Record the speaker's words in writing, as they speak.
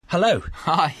Hello.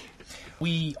 Hi.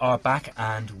 We are back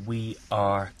and we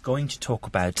are going to talk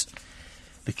about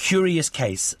the curious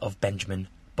case of Benjamin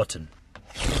Button.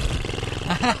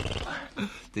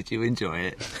 Did you enjoy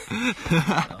it?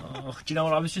 Oh, do you know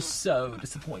what? I was just so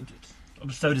disappointed.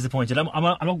 I'm so disappointed. I'm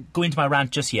not going into my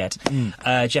rant just yet.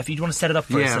 Geoff, you want to set it up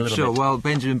for us a little bit? Well,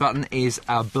 Benjamin Button is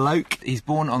a bloke. He's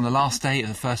born on the last day of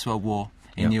the First World War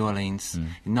in New Orleans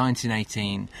in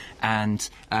 1918, and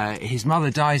his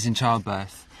mother dies in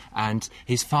childbirth. And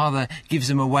his father gives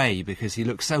him away because he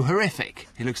looks so horrific.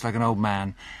 He looks like an old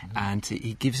man. And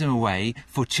he gives him away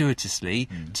fortuitously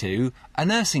to a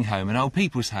nursing home, an old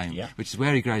people's home, which is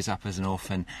where he grows up as an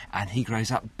orphan. And he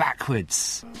grows up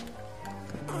backwards.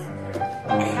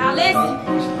 Y'all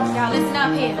listen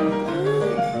up here.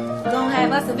 We're gonna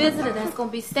have us a visitor that's gonna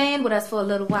be staying with us for a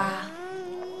little while.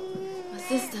 My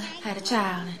sister had a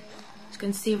child and she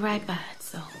couldn't see right by it,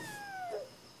 so...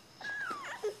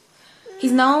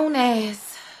 He's known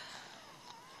as...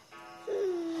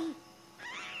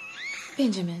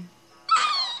 Benjamin.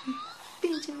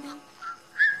 Benjamin.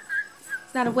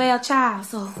 He's not a well child,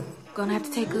 so we're gonna have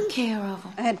to take good care of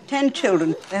him. I had 10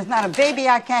 children. There's not a baby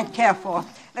I can't care for.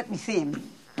 Let me see him.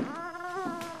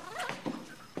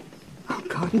 Oh,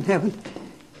 God in heaven.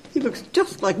 He looks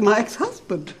just like my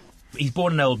ex-husband. He's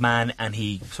born an old man and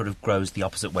he sort of grows the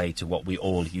opposite way to what we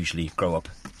all usually grow up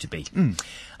to be.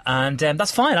 And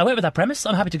that's fine. I went with that premise.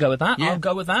 I'm happy to go with that. I'll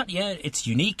go with that. Yeah, it's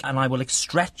unique and I will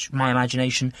stretch my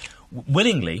imagination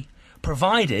willingly,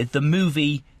 provided the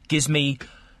movie gives me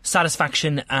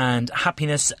satisfaction and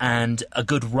happiness and a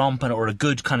good romp or a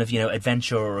good kind of,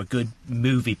 adventure or a good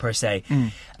movie per se.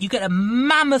 You get a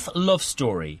mammoth love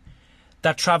story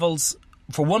that travels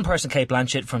for one person, Kate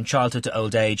Blanchett, from childhood to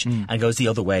old age and goes the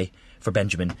other way for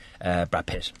Benjamin, Brad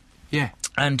Pitt. Yeah.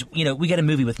 And, we get a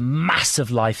movie with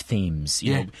massive life themes,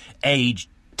 you know, age,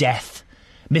 death,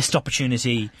 missed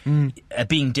opportunity,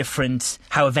 being different,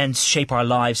 how events shape our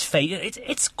lives, fate.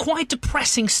 It's quite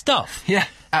depressing stuff. Yeah,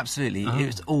 absolutely. It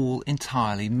was all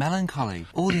entirely melancholy.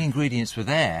 All the ingredients were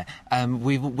there.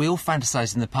 We all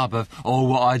fantasised in the pub of,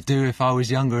 what I'd do if I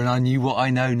was younger and I knew what I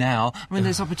know now. I mean,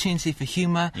 there's opportunity for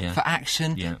humour, for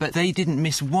action, but they didn't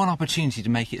miss one opportunity to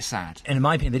make it sad. And in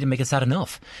my opinion, they didn't make it sad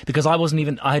enough. Because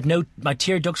my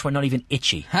tear ducts were not even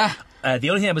itchy. The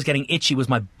only thing that was getting itchy was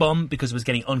my bum because it was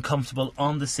getting uncomfortable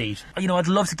on the seat. I'd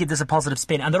love to give this a positive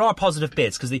spin, and there are positive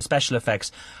bits because the special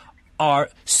effects are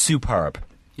superb.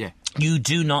 Yeah. You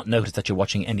do not notice that you're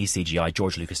watching any CGI.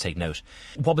 George Lucas, take note.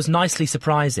 What was nicely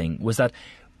surprising was that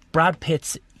Brad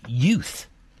Pitt's youth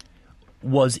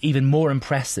was even more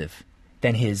impressive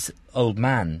than his old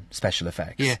man special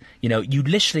effects. Yeah. You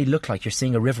literally look like you're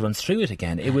seeing a river run through it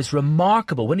again. It was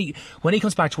remarkable. When he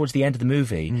comes back towards the end of the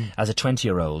movie as a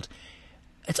 20-year-old,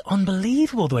 it's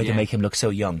unbelievable the way they make him look so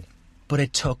young. But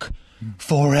it took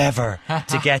forever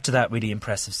to get to that really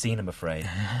impressive scene, I'm afraid.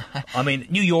 I mean,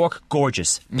 New York,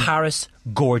 gorgeous. Paris,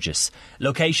 gorgeous.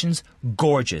 Locations,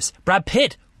 gorgeous. Brad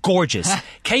Pitt, gorgeous.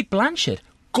 Kate Blanchett,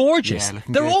 gorgeous. Yeah,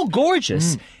 They're good. all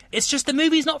gorgeous. It's just the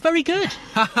movie's not very good.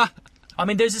 I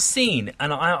mean, there's a scene,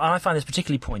 and I find this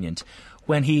particularly poignant,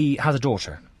 when he has a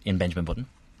daughter in Benjamin Button.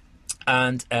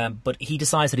 And but he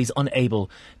decides that he's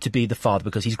unable to be the father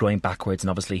because he's growing backwards,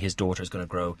 and obviously his daughter is going to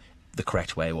grow the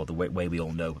correct way, or the way we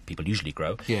all know people usually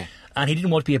grow. Yeah. And he didn't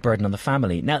want to be a burden on the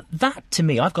family. Now, that, to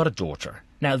me, I've got a daughter.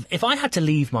 Now, if I had to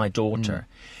leave my daughter...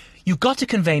 You've got to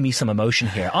convey me some emotion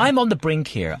here. I'm on the brink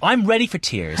here. I'm ready for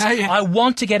tears. I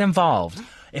want to get involved.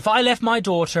 If I left my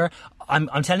daughter,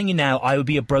 I'm telling you now, I would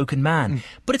be a broken man.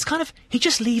 But it's kind of, he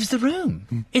just leaves the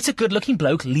room. It's a good-looking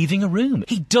bloke leaving a room.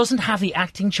 He doesn't have the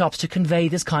acting chops to convey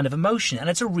this kind of emotion, and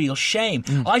it's a real shame.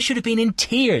 I should have been in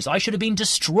tears. I should have been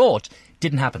distraught.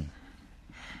 Didn't happen.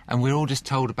 And we're all just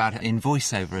told about it in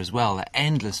voiceover as well, that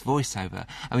endless voiceover.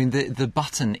 I mean, the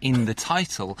button in the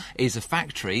title is a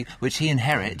factory which he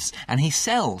inherits and he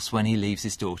sells when he leaves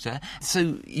his daughter.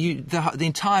 So the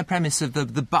entire premise of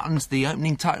the buttons, the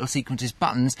opening title sequence is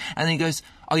buttons, and then he goes,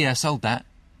 oh yeah, I sold that,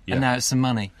 and now it's some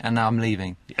money, and now I'm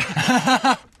leaving.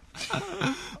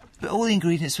 But all the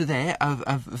ingredients were there,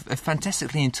 a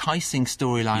fantastically enticing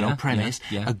storyline or premise,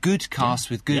 a good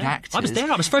cast with good actors. I was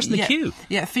there, I was first in the queue.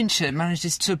 Yeah, Fincher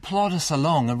manages to plod us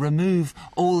along and remove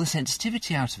all the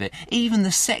sensitivity out of it. Even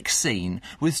the sex scene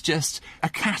was just a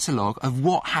catalogue of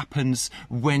what happens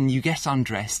when you get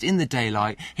undressed in the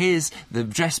daylight. Here's the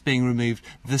dress being removed,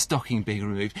 the stocking being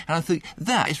removed. And I think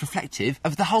that is reflective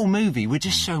of the whole movie. We're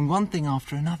just shown one thing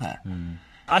after another.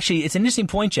 Actually, it's an interesting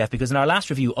point, Geoff, because in our last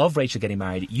review of Rachel Getting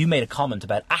Married, you made a comment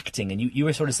about acting, and you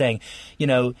were sort of saying, you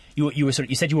know, you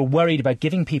said you were worried about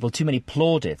giving people too many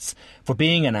plaudits for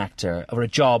being an actor or a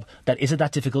job that isn't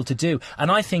that difficult to do.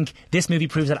 And I think this movie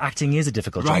proves that acting is a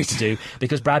difficult job to do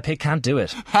because Brad Pitt can't do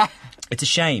it. It's a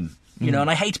shame. You know,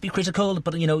 and I hate to be critical,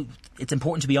 but, you know, it's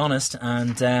important to be honest.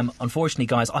 And unfortunately,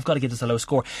 guys, I've got to give this a low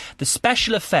score. The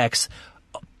special effects,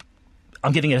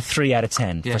 I'm giving it a 3 out of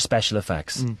 10 for special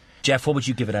effects. Geoff, what would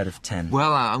you give it out of 10?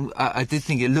 Well, I did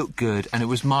think it looked good, and it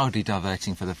was mildly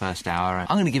diverting for the first hour.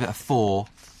 I'm going to give it a 4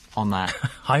 on that.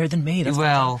 Higher than me. That's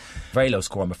very low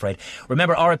score, I'm afraid.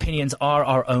 Remember, our opinions are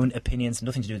our own opinions.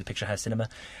 Nothing to do with the Picture House Cinema.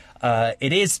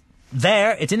 It is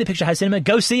there. It's in the Picture House Cinema.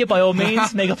 Go see it by all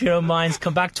means. Make up your own minds.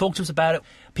 Come back. Talk to us about it.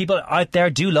 People out there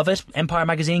do love it. Empire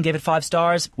Magazine gave it 5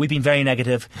 stars. We've been very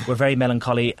negative. We're very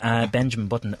melancholy. Benjamin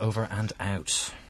Button over and out.